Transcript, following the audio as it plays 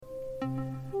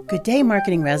Good day,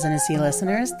 Marketing Residency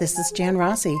listeners. This is Jan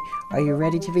Rossi. Are you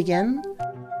ready to begin?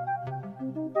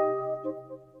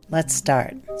 Let's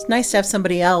start. It's nice to have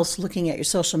somebody else looking at your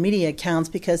social media accounts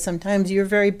because sometimes you're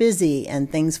very busy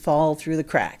and things fall through the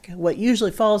crack. What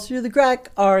usually falls through the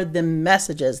crack are the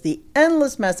messages, the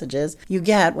endless messages you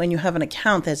get when you have an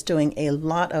account that's doing a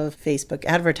lot of Facebook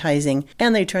advertising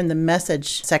and they turn the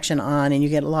message section on and you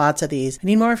get lots of these. I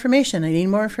need more information. I need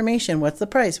more information. What's the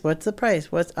price? What's the price?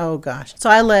 Oh gosh. So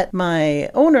I let my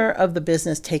owner of the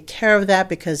business take care of that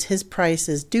because his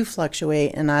prices do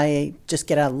fluctuate and I just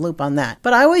get out of the loop on that.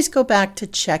 But I always go back to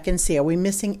check and see, are we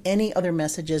missing any other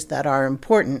messages that are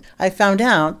important? I found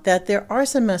out that there are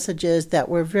some messages that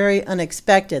were very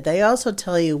unexpected. They also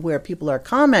tell you where people are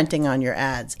commenting on your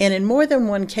ads. And in more than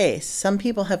one case, some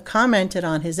people have commented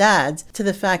on his ads to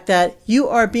the fact that you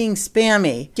are being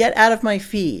spammy. Get out of my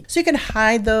feed. So you can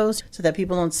hide those so that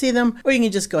people don't see them, or you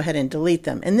can just go ahead and delete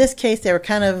them. In this case, they were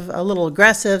kind of a little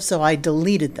aggressive, so I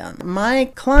deleted them. My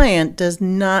client does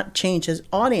not change his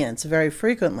audience very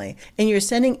frequently, and you're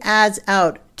sending ads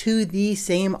out to the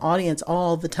same audience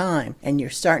all the time, and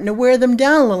you're starting to wear them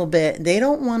down a little bit. They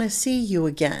don't want to see you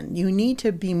again. You need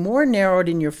to be more narrowed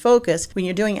in your focus when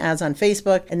you're doing ads on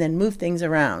Facebook and then move things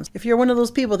around. If you're one of those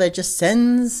people that just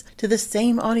sends to the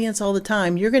same audience all the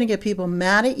time, you're going to get people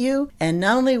mad at you, and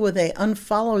not only will they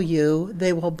unfollow you,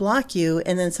 they will block you,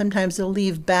 and then sometimes they'll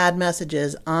leave bad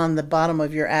messages on the bottom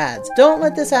of your ads. Don't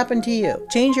let this happen to you.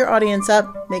 Change your audience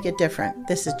up, make it different.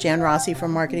 This is Jan Rossi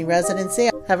from Marketing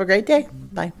Residency. Have a great day.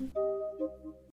 Bye.